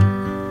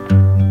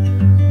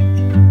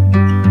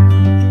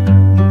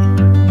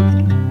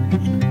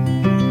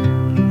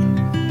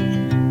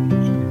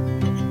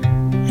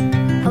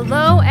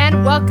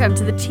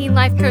Welcome to the Teen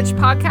Life Coach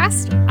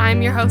Podcast.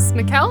 I'm your host,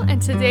 Mikkel,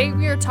 and today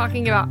we are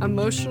talking about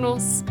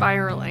emotional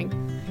spiraling.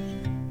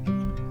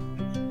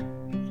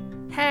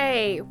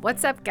 Hey,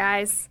 what's up,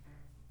 guys?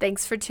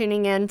 Thanks for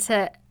tuning in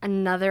to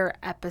another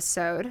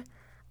episode.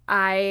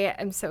 I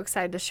am so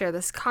excited to share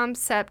this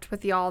concept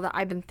with y'all that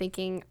I've been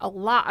thinking a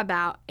lot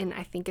about, and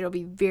I think it'll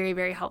be very,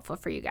 very helpful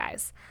for you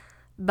guys.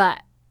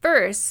 But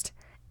first,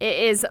 it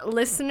is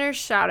listener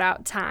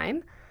shout-out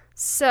time.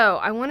 So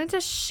I wanted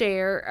to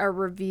share a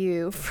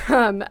review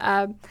from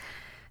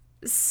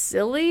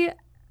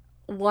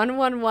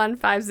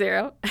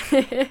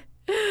Silly11150.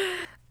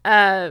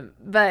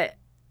 But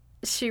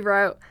she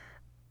wrote,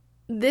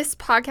 "This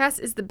podcast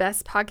is the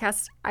best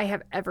podcast I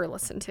have ever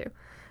listened to.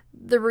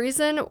 The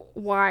reason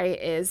why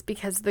is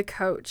because the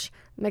coach,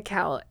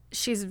 Mikkel,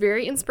 she's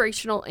very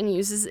inspirational and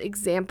uses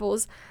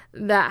examples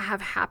that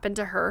have happened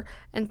to her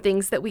and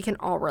things that we can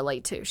all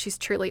relate to. She's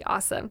truly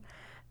awesome."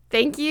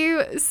 Thank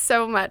you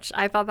so much.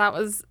 I thought that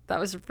was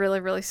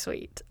really, really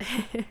sweet.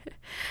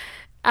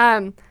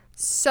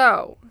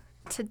 So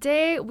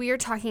today we are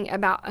talking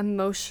about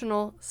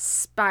emotional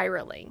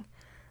spiraling.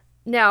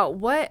 Now,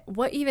 what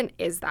even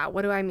is that?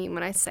 What do I mean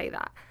when I say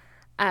that?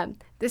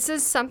 This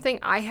is something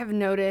I have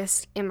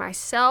noticed in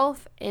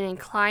myself and in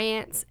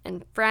clients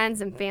and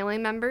friends and family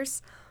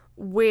members,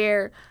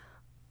 where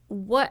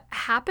what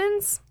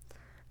happens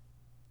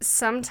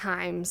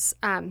sometimes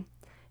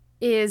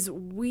is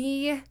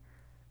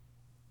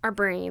our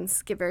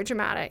brains get very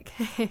dramatic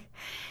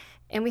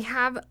and we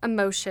have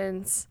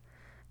emotions,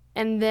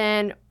 and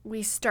then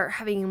we start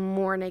having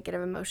more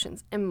negative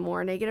emotions and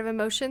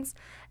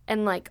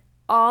like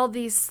all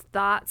these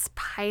thoughts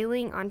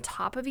piling on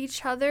top of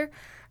each other,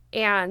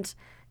 and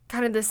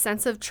kind of this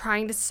sense of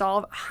trying to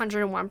solve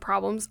 101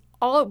 problems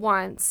all at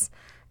once,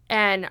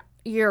 and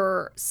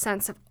your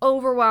sense of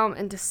overwhelm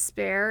and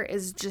despair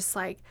is just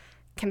like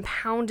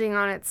compounding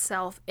on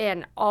itself,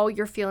 and all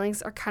your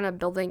feelings are kind of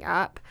building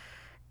up,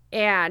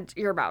 and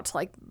you're about to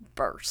like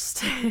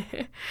burst.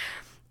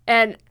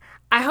 And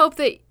I hope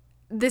that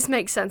this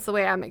makes sense the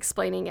way I'm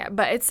explaining it,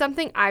 but it's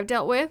something I've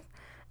dealt with.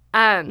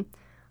 I'm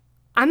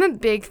a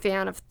big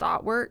fan of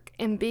thought work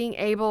and being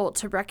able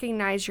to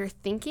recognize your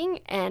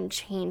thinking and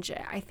change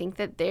it. I think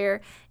that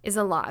there is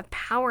a lot of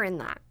power in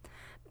that.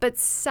 But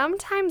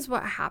sometimes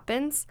what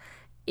happens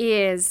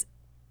is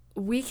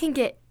we can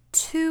get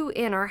too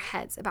in our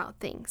heads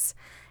about things,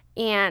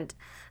 and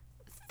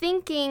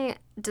thinking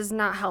does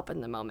not help in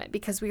the moment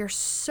because we are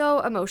so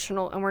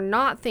emotional and we're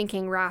not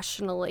thinking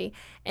rationally,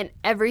 and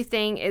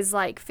everything is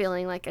like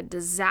feeling like a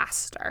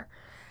disaster.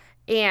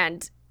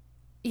 And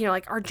you know,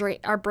 like our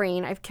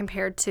brain I've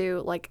compared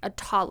to like a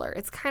toddler.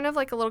 It's kind of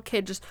like a little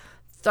kid just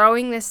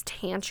throwing this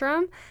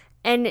tantrum,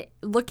 and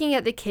looking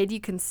at the kid,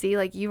 you can see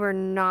like you are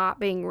not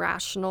being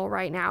rational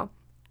right now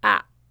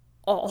at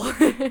all.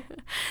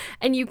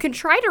 And you can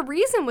try to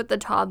reason with the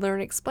toddler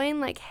and explain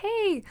like,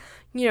 hey,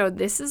 you know,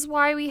 this is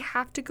why we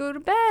have to go to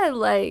bed.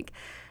 Like,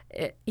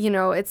 you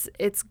know, it's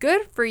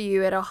good for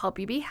you. It'll help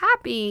you be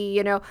happy.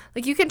 You know,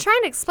 like you can try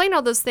and explain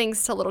all those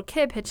things to a little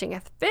kid pitching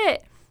a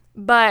fit,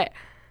 but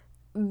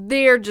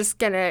they're just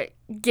going to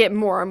get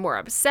more and more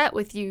upset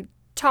with you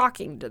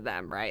talking to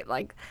them, right?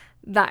 Like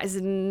that is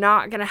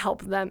not going to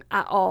help them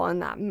at all in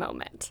that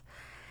moment.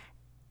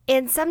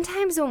 And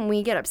sometimes when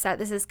we get upset,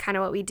 this is kind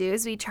of what we do,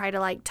 is we try to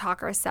like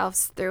talk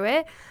ourselves through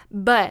it,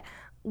 but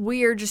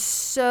we are just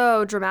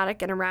so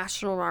dramatic and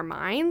irrational in our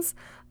minds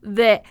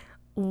that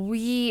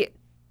we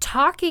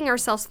talking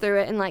ourselves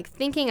through it and like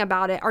thinking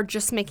about it are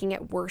just making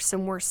it worse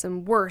and worse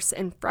and worse,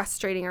 and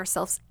frustrating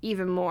ourselves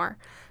even more,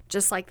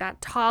 just like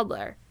that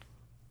toddler.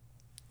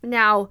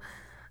 Now,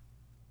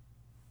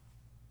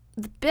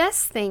 the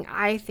best thing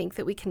I think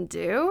that we can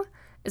do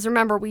is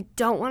remember, we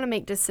don't want to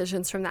make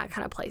decisions from that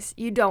kind of place.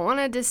 You don't want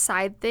to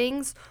decide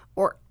things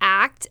or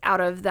act out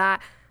of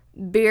that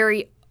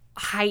very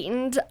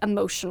heightened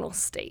emotional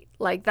state.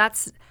 Like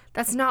that's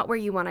not where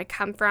you want to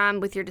come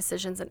from with your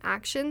decisions and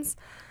actions.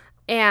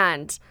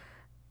 And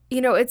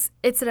you know, it's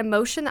an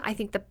emotion that I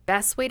think the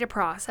best way to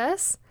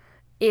process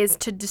is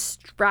to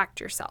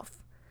distract yourself.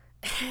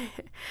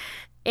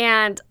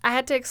 And I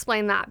had to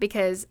explain that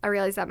because I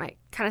realized that might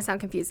kind of sound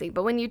confusing.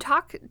 But when you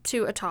talk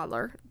to a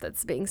toddler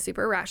that's being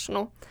super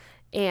irrational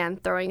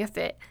and throwing a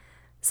fit,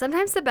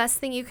 sometimes the best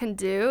thing you can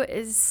do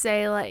is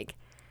say like,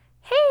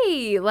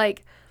 hey,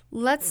 like,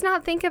 let's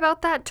not think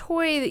about that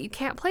toy that you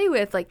can't play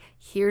with. Like,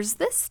 here's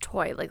this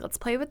toy. Like, let's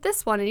play with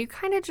this one. And you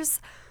kind of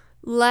just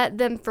let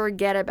them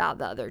forget about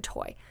the other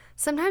toy.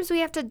 Sometimes we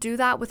have to do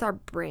that with our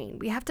brain.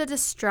 We have to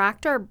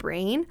distract our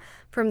brain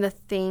from the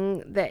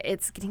thing that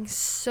it's getting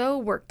so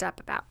worked up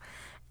about.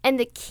 And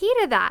the key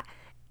to that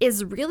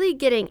is really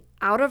getting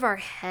out of our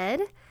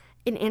head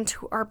and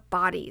into our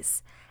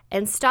bodies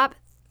and stop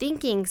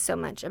thinking so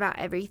much about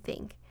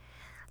everything.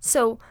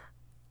 So,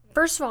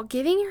 first of all,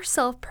 giving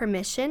yourself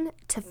permission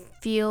to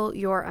feel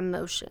your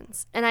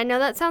emotions. And I know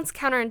that sounds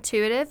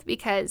counterintuitive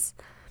because,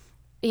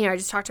 you know, I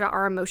just talked about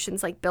our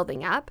emotions like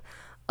building up.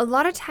 A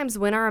lot of times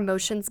when our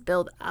emotions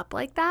build up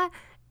like that,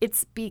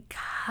 It's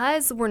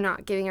because we're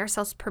not giving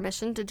ourselves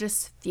permission to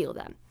just feel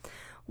them.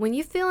 When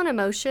you feel an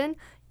emotion,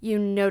 you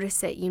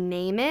notice it, you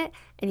name it,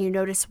 and you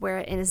notice where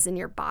it is in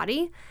your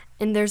body.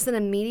 And there's an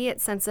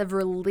immediate sense of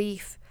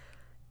relief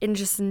in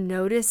just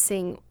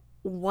noticing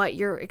what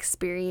you're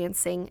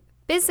experiencing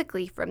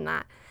physically from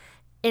that,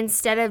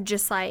 instead of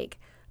just like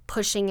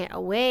pushing it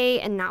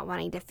away and not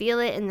wanting to feel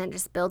it, and then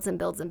just builds and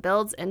builds and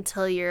builds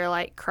until you're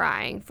like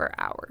crying for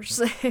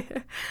hours.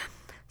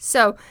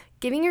 So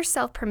giving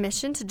yourself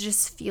permission to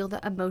just feel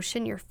the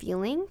emotion you're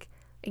feeling.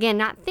 Again,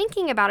 not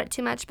thinking about it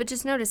too much, but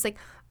just notice like,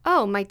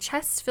 oh, my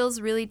chest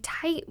feels really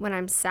tight when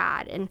I'm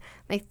sad, and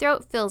my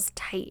throat feels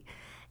tight,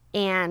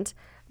 and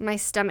my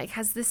stomach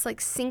has this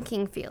like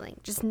sinking feeling.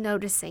 Just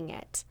noticing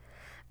it.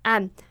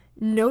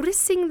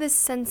 Noticing the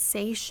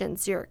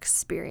sensations you're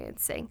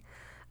experiencing.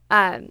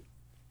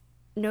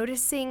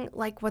 Noticing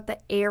like what the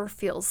air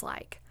feels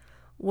like.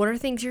 What are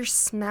things you're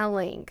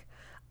smelling?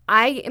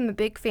 I am a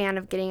big fan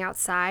of getting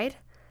outside.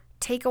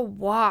 Take a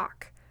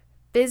walk.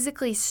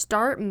 Physically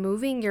start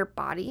moving your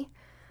body.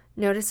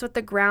 Notice what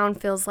the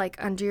ground feels like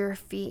under your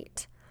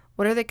feet.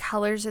 What are the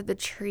colors of the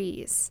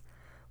trees?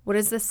 What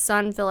does the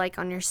sun feel like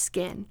on your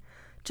skin?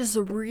 Just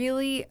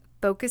really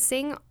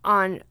focusing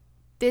on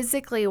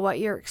physically what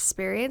you're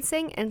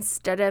experiencing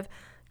instead of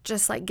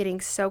just like getting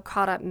so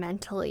caught up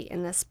mentally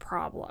in this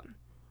problem.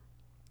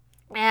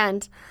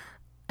 And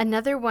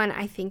another one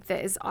I think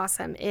that is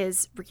awesome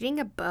is reading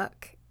a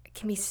book. It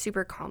can be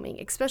super calming,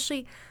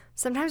 especially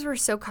sometimes we're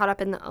so caught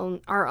up in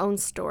our own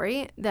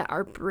story that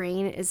our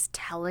brain is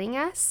telling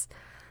us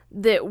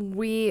that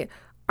we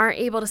aren't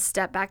able to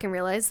step back and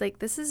realize like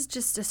this is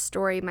just a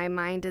story my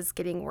mind is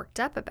getting worked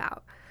up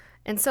about.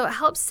 And so it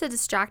helps to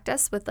distract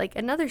us with like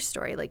another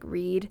story, like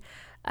read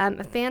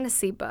a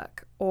fantasy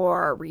book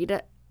or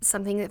read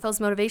something that feels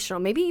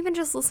motivational, maybe even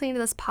just listening to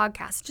this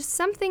podcast, just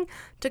something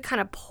to kind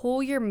of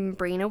pull your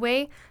brain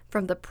away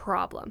from the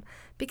problem.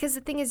 Because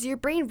the thing is, your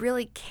brain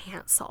really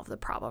can't solve the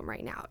problem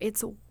right now.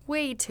 It's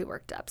way too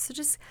worked up. So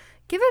just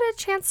give it a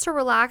chance to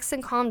relax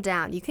and calm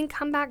down. You can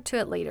come back to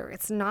it later.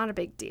 It's not a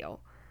big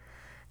deal.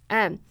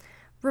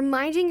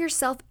 Reminding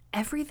yourself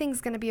everything's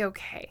going to be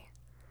okay.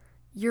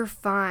 You're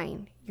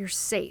fine. You're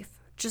safe.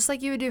 Just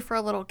like you would do for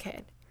a little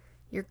kid.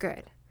 You're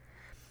good.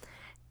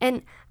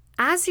 And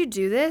as you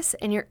do this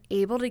and you're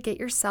able to get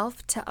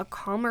yourself to a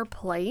calmer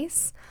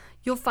place,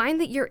 you'll find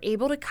that you're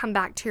able to come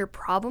back to your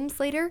problems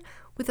later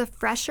with a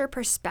fresher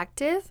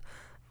perspective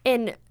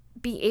and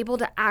be able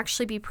to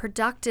actually be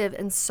productive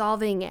in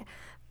solving it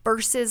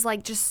versus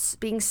like just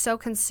being so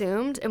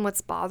consumed in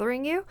what's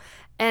bothering you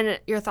and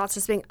your thoughts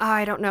just being, oh,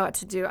 I don't know what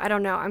to do. I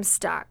don't know. I'm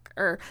stuck,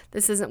 or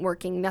this isn't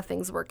working.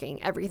 Nothing's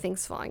working.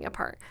 Everything's falling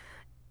apart.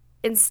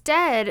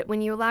 Instead,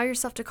 when you allow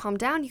yourself to calm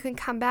down, you can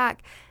come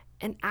back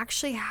and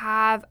actually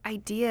have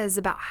ideas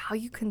about how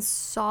you can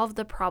solve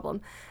the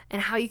problem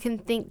and how you can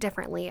think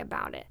differently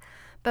about it.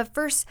 But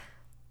first,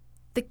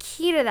 the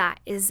key to that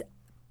is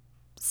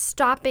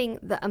stopping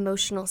the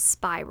emotional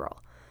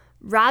spiral.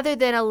 Rather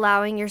than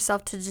allowing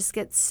yourself to just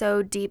get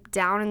so deep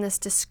down in this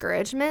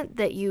discouragement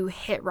that you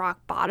hit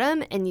rock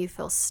bottom and you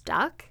feel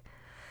stuck,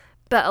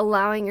 but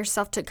allowing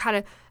yourself to kind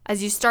of,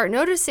 as you start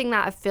noticing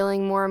that, of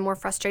feeling more and more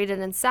frustrated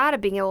and sad,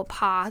 of being able to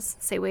pause,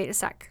 say, wait a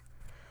sec.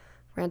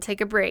 We're going to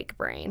take a break,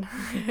 brain.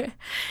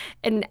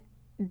 And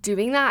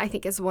doing that, I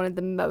think, is one of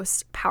the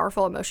most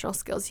powerful emotional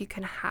skills you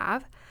can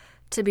have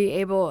to be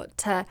able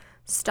to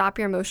stop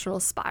your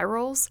emotional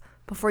spirals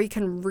before you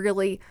can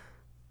really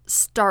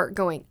start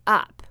going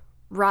up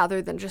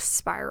rather than just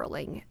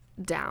spiraling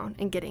down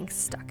and getting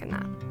stuck in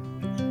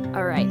that.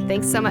 All right.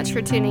 Thanks so much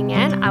for tuning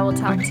in. I will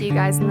talk to you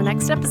guys in the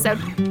next episode.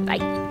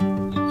 Bye.